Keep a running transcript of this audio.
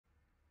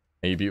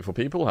Hey beautiful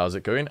people, how's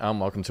it going?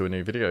 And welcome to a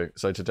new video.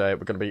 So today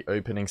we're going to be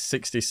opening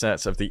 60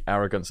 sets of the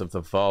Arrogance of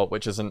the Vaal,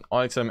 which is an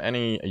item,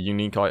 any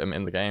unique item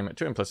in the game,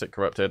 to implicit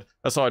corrupted,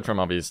 aside from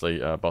obviously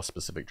boss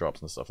specific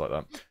drops and stuff like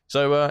that.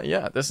 So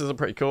yeah, this is a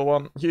pretty cool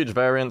one. Huge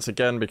variance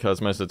again,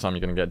 because most of the time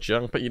you're going to get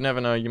junk, but you never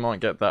know, you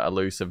might get that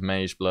elusive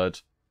mage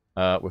blood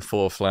with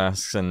 4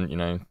 flasks and, you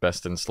know,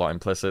 best in slot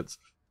implicits.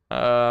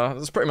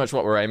 That's pretty much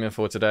what we're aiming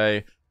for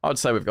today. I'd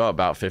say we've got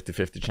about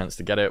 50-50 chance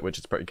to get it, which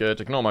is pretty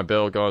good. Ignore my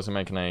build, guys. I'm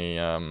making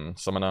a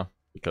summoner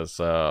because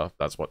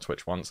that's what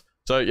Twitch wants.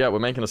 So yeah, we're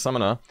making a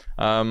summoner.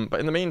 But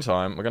in the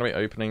meantime, we're going to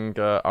be opening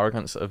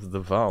Arrogance of the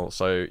Vaal.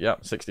 So yeah,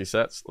 60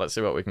 sets. Let's see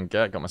what we can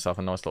get. Got myself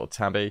a nice little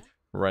tabby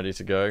ready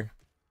to go.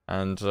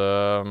 And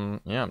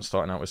yeah, I'm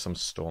starting out with some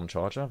Storm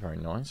Charger. Very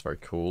nice, very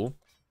cool.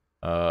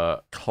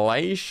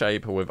 Clay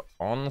Shaper with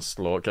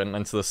Onslaught. Getting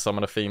into the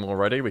summoner theme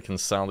already. We can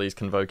sell these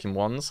Convoking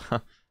ones.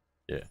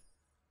 Yeah,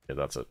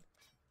 that's it.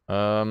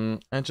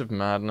 Edge of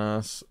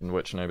Madness,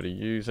 which nobody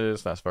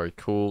uses. That's very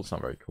cool. It's not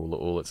very cool at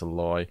all. It's a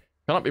lie.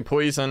 Cannot be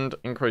poisoned.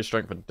 Increased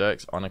strength for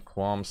Dex on a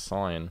Qualm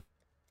sign.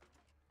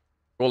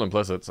 All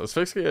implicits.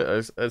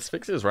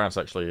 Asphyxia's Wrath's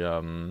actually,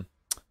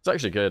 it's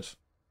actually good.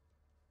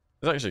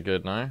 It's actually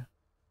good now.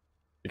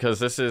 Because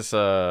this is,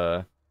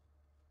 Blade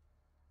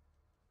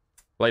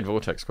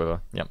Vortex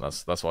Quiver. Yep,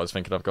 that's what I was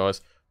thinking of,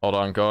 guys. Hold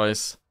on,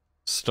 guys.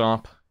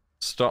 Stop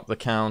the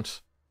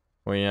count.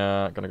 We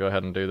are gonna go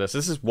ahead and do this.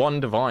 This is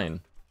 1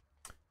 divine.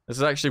 This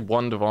is actually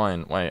 1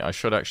 divine. Wait, I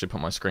should actually put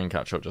my screen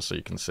capture up just so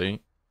you can see.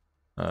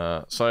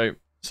 So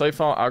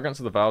far, Arrogance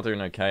of the Vaal doing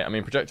okay. I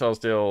mean, projectiles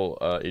deal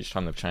each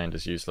time they've chained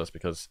is useless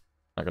because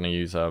I'm not going to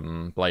use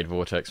Blade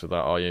Vortex with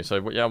that, are you?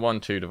 So yeah,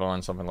 1, 2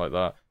 divine, something like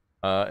that.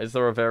 Is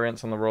there a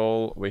variance on the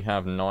roll? We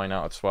have 9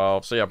 out of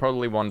 12. So yeah,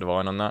 probably 1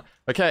 divine on that.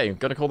 Okay, I'm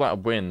going to call that a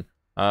win.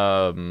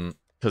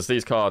 Because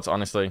these cards,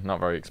 honestly,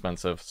 not very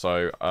expensive.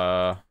 So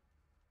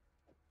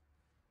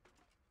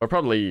we're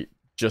probably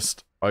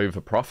just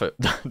over profit,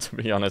 to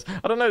be honest.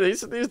 I don't know,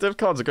 these div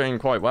cards are going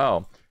quite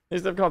well.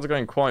 These div cards are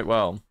going quite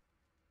well.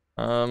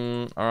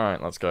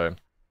 Alright, let's go.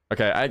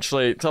 Okay,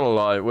 actually, tell a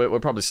lie, we're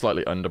probably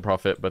slightly under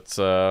profit, but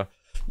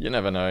you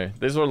never know.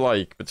 These were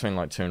like between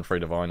like 2 and 3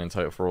 divine in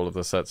total for all of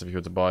the sets if you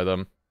were to buy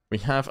them. We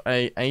have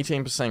a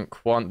 18%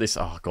 quant. This,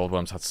 oh,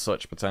 Goldworms had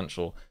such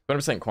potential.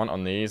 20% quant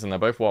on these, and they're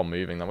both while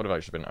moving. That would have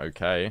actually been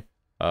okay.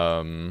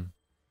 It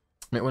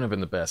wouldn't have been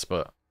the best,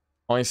 but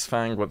Ice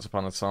Fang, once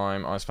upon a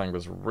time. Ice Fang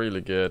was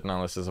really good.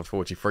 Now this is a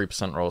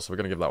 43% roll, so we're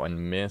going to give that one a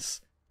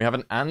miss. We have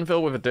an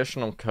Anvil with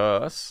additional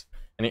curse.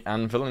 Any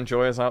Anvil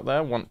enjoyers out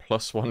there want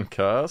 +1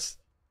 curse?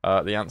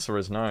 The answer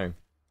is no.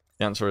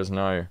 The answer is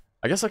no.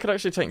 I guess I could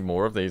actually take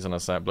more of these in a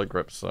set. Blood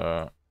Grip's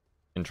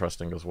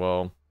interesting as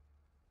well.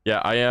 Yeah,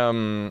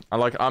 I'm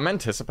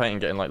anticipating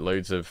getting like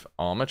loads of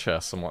armor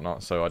chests and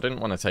whatnot, so I didn't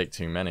want to take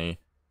too many.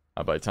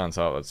 But it turns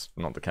out that's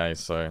not the case,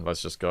 so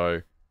let's just go.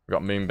 We've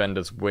got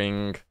Moonbender's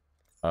Wing.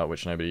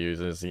 Which nobody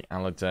uses. The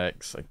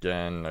Aladex,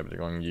 again, nobody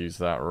going to use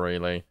that,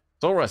 really.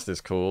 Soul Rest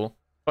is cool.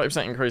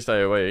 5% increased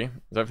AoE. I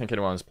don't think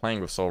anyone's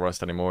playing with Soul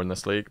Rest anymore in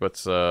this league, but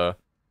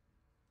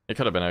it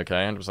could have been okay.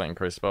 100%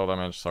 increased spell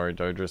damage. Sorry,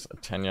 Dodris.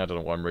 Tenya, I don't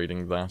know why I'm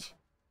reading that.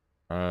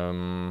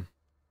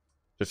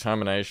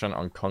 Determination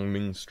on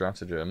Kongming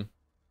Stratagem.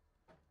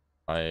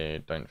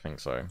 I don't think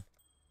so.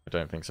 I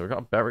don't think so. We've got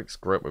a Beric's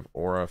Grip with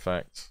Aura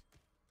Effect.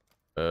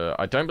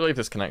 I don't believe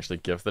this can actually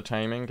give the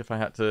taming if I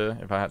had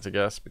to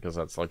guess, because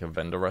that's like a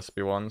vendor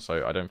recipe one,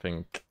 so I don't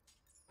think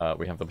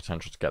we have the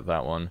potential to get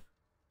that one.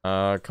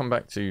 Come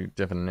back to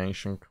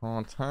divination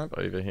card tab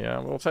over here.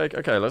 We'll take,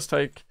 okay, let's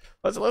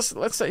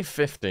say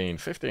 15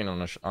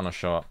 on a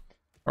shot.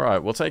 All right,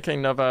 we'll take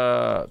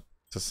another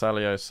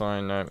Tessalio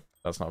sign. No,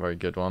 that's not a very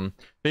good one.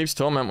 Thieves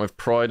Torment with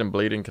Pride and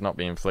Bleeding cannot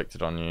be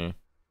inflicted on you.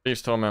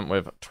 Thieves Torment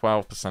with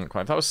 12%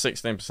 quant. If that was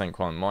 16%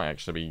 quant, might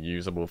actually be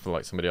usable for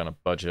like somebody on a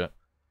budget.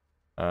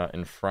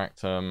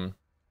 Infractum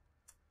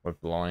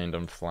with Blind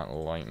and Flat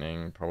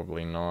Lightning,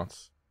 probably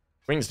not.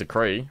 Wings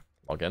Decree,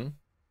 login.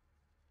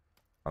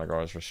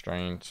 Categorized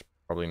Restraint,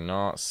 probably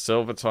not.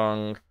 Silver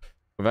Tongue,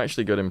 with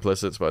actually good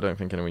implicits, but I don't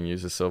think anyone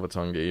uses Silver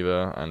Tongue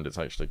either, and it's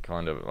actually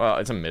kind of, well,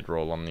 it's a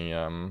mid-roll on the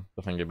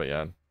thingy, but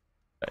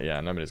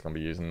yeah, nobody's gonna be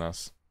using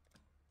this.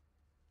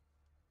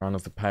 Crown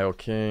of the Pale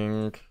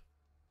King.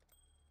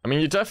 I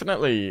mean, you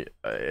definitely,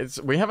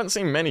 we haven't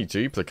seen many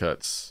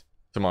duplicates,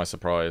 to my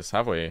surprise,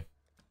 have we?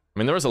 I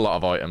mean, there is a lot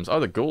of items.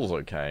 Oh, the Ghoul's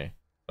okay.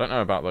 I don't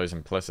know about those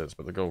implicits,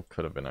 but the Ghoul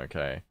could have been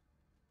okay.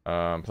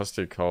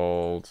 +2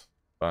 cold,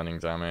 burning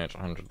damage,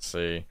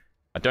 100C.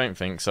 I don't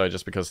think so,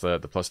 just because the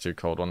 +2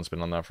 cold one's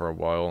been on there for a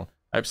while.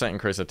 8%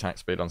 increase attack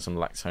speed on some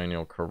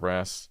Lactonial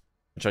Caress,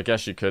 which I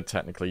guess you could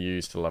technically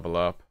use to level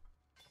up.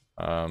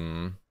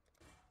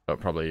 But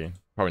probably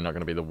not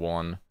going to be the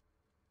one.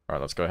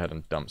 Alright, let's go ahead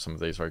and dump some of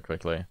these very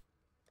quickly.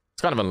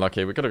 It's kind of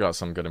unlucky. We could have got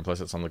some good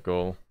implicits on the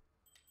Ghoul.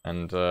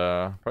 And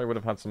probably would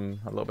have had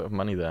a little bit of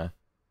money there.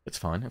 It's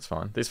fine, it's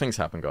fine. These things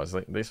happen, guys.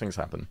 These things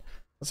happen.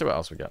 Let's see what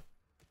else we get.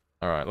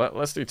 Alright,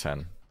 let's do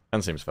 10.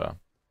 10 seems fair.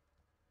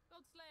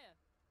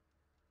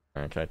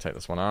 Okay, take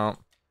this one out.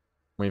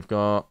 We've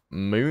got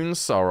Moon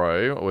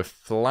Sorrow with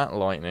Flat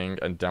Lightning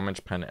and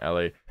Damage Pen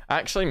Ellie.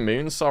 Actually,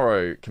 Moon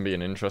Sorrow can be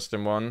an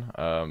interesting one,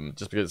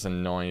 just because it's a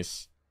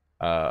nice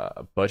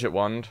budget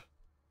wand.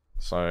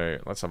 So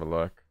let's have a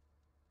look.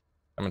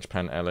 Damage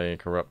Pen Ellie,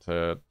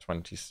 Corrupted,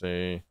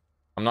 20C.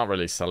 I'm not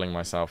really selling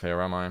myself here,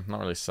 am I? I'm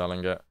not really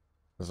selling it.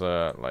 There's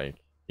a,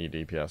 like,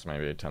 EDPS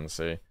maybe,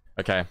 10C.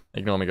 Okay,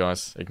 ignore me,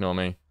 guys. Ignore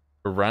me.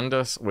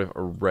 Randus with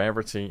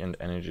Rarity and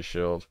Energy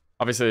Shield.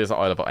 Obviously, there's an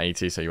eye level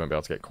 80, so you won't be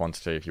able to get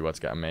Quantity if you were to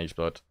get a Mage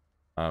Blood,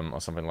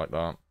 or something like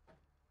that.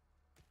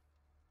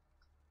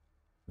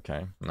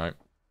 Okay, no.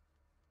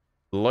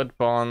 Blood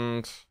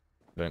Bond.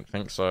 Don't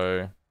think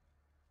so.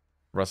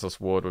 Restless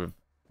Ward with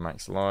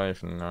Max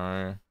Life.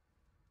 No.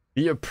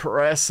 The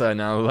Oppressor.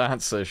 Now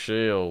that's a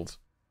shield.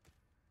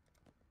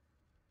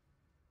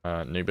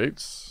 New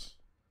Boots.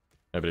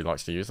 Nobody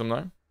likes to use them,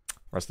 though.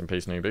 Rest in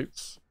peace, New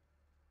Boots.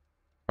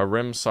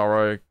 Harim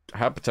Sorrow.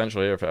 Had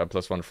potential here if it had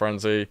 +1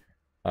 Frenzy.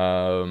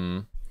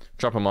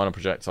 Drop a minor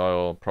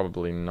projectile.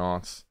 Probably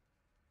not.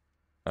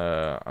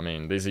 I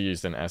mean, these are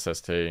used in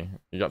SST.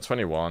 You got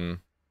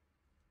 21.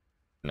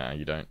 No,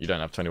 you don't. You don't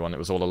have 21. It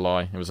was all a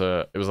lie. It was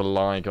a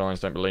lie,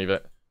 guys. Don't believe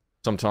it.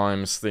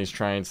 Sometimes these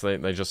trades,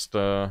 they just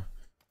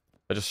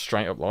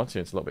straight up lie to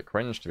you. It's a little bit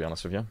cringe, to be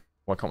honest with you.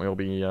 Why can't we all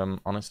be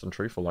honest and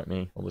truthful like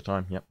me all the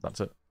time? Yep, that's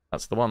it.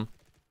 That's the one.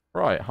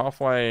 Right,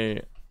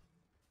 halfway.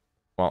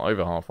 Well,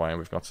 over halfway, and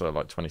we've got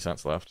like 20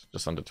 cents left.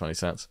 Just under 20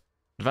 cents.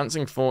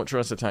 Advancing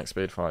Fortress, attack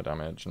speed, fire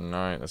damage.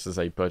 No, this is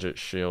a budget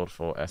shield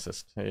for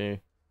SST.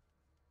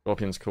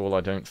 Scorpion's cool,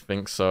 I don't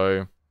think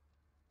so.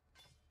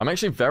 I'm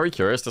actually very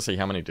curious to see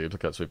how many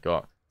duplicates we've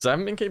got. So I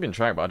haven't been keeping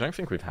track, but I don't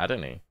think we've had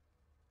any.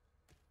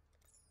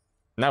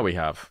 Now we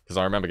have, because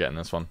I remember getting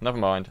this one. Never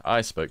mind, I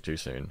spoke too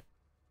soon.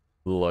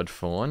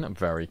 Bloodthorn,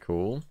 very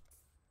cool.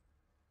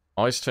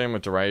 Ice Tomb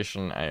with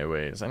duration,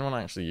 AoE. Does anyone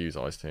actually use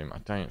Ice Tomb? I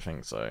don't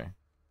think so. I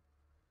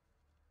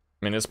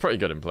mean, it's pretty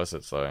good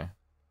implicit, so.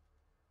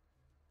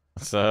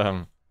 It's,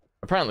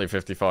 apparently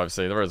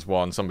 55C. There is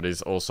one.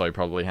 Somebody's also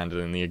probably handed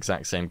in the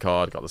exact same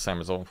card, got the same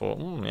result for.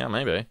 Yeah,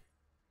 maybe.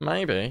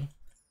 Maybe.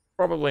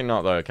 Probably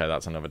not, though. Okay,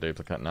 that's another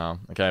duplicate now.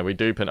 Okay, we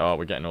dupe it. Oh,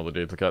 we're getting all the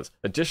duplicates.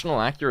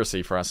 Additional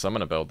accuracy for our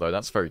summoner build, though.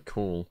 That's very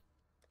cool.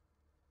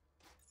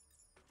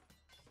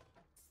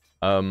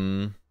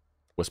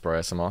 Whisper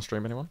ASMR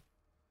stream, anyone?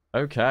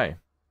 Okay.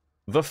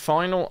 The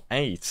final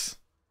 8.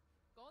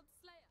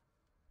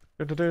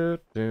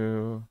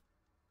 Do-do-do-do.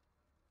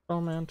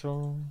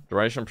 Elemental.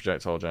 Duration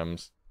projectile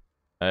gems.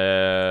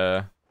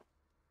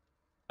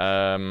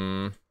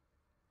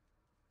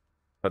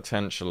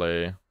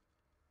 Potentially.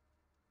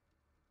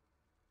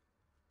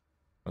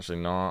 Actually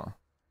not.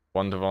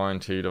 1 divine,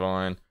 2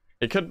 divine.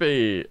 It could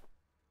be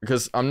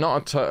because I'm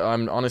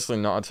honestly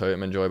not a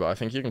totem enjoyer, but I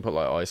think you can put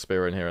like Ice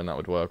Spear in here and that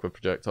would work with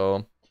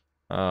projectile.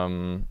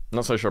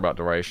 Not so sure about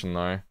duration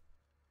though.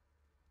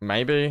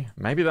 Maybe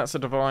that's a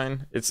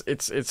divine. It's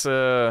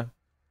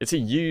a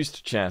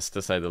used chest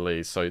to say the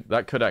least, so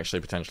that could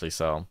actually potentially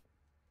sell.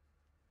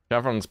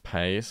 Gavron's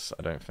Pace,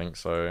 I don't think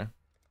so.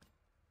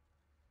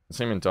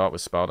 Consuming Dart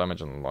with spell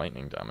damage and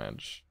lightning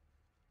damage.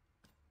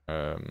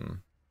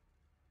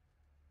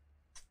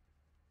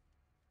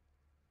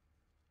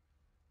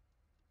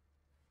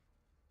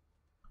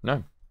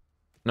 No.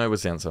 No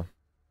was the answer.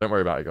 Don't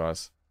worry about it,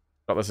 guys.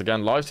 Got this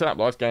again. Live tap,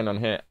 life gain on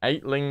here.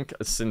 8-link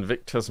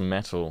Sinvictus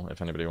Metal,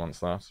 if anybody wants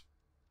that.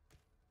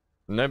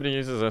 Nobody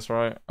uses this,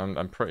 right?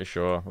 I'm pretty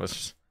sure.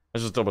 Let's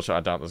just double check.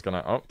 I doubt there's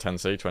gonna... Oh,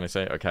 10C,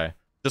 20C. Okay.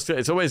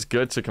 It's always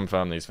good to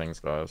confirm these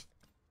things, guys.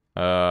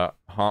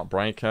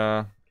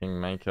 Heartbreaker,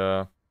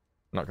 Kingmaker.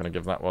 Not gonna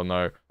give that one,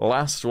 no.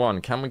 Last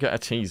one. Can we get a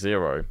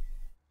T0?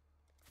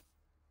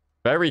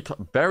 Very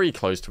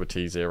close to a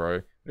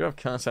T0. We have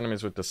Curse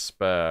Enemies with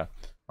Despair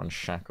on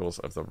Shackles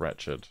of the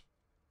Wretched.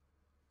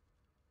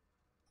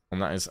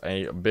 And that is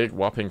a big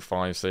whopping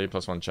 5C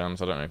 +1 gems.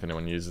 I don't know if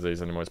anyone uses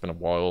these anymore. It's been a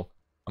while.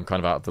 I'm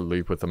kind of out of the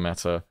loop with the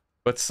meta.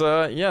 But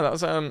yeah, that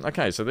was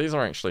okay, so these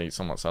are actually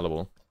somewhat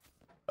sellable.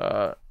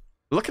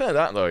 Looking at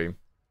that though,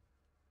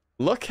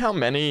 look how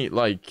many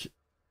like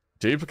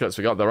duplicates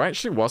we got. There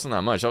actually wasn't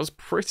that much. That was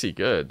pretty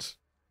good.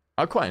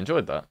 I quite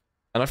enjoyed that.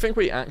 And I think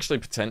we actually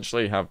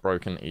potentially have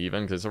broken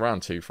even, because it's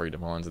around 2-3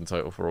 divines in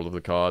total for all of the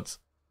cards.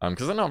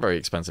 Because they're not very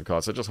expensive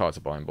cards, so they're just hard to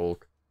buy in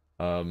bulk.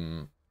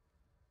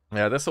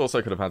 Yeah, this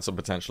also could have had some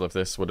potential if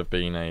this would have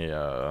been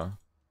a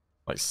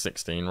like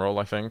 16 roll,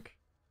 I think.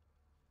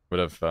 Would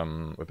have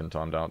been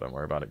timed out. Don't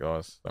worry about it,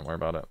 guys. Don't worry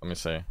about it. Let me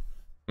see. Let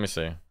me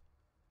see.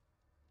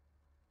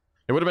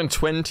 It would have been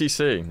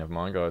 20C. Never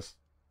mind, guys.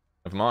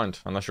 Never mind.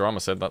 Unless your armor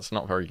said that's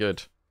not very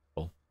good.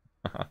 Cool.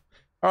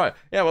 Alright,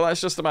 yeah, well,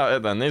 that's just about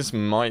it then. This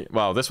might...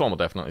 Well, this one will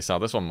definitely sell.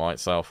 This one might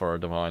sell for a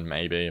divine,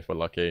 maybe, if we're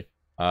lucky.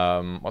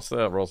 What's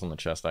the rolls on the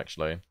chest,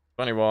 actually?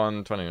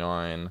 21,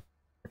 29...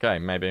 Okay,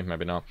 maybe,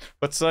 maybe not.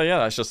 But yeah,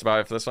 that's just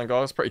about it for this one,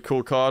 guys. Pretty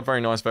cool card, very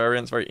nice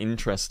variants, very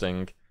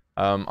interesting.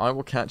 I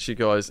will catch you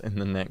guys in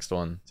the next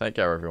one. Take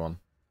care, everyone.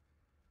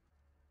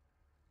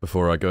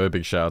 Before I go,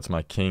 big shout out to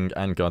my King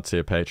and God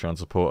tier Patreon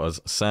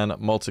supporters: Sen,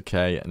 Malta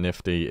K,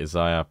 Nifty,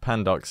 Isaiah,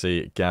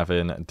 Pandoxy,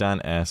 Gavin,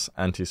 Dan S,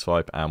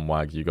 Anti-Swipe, and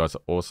Wag. You guys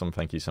are awesome.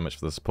 Thank you so much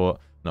for the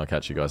support, and I'll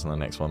catch you guys in the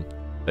next one.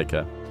 Take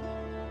care.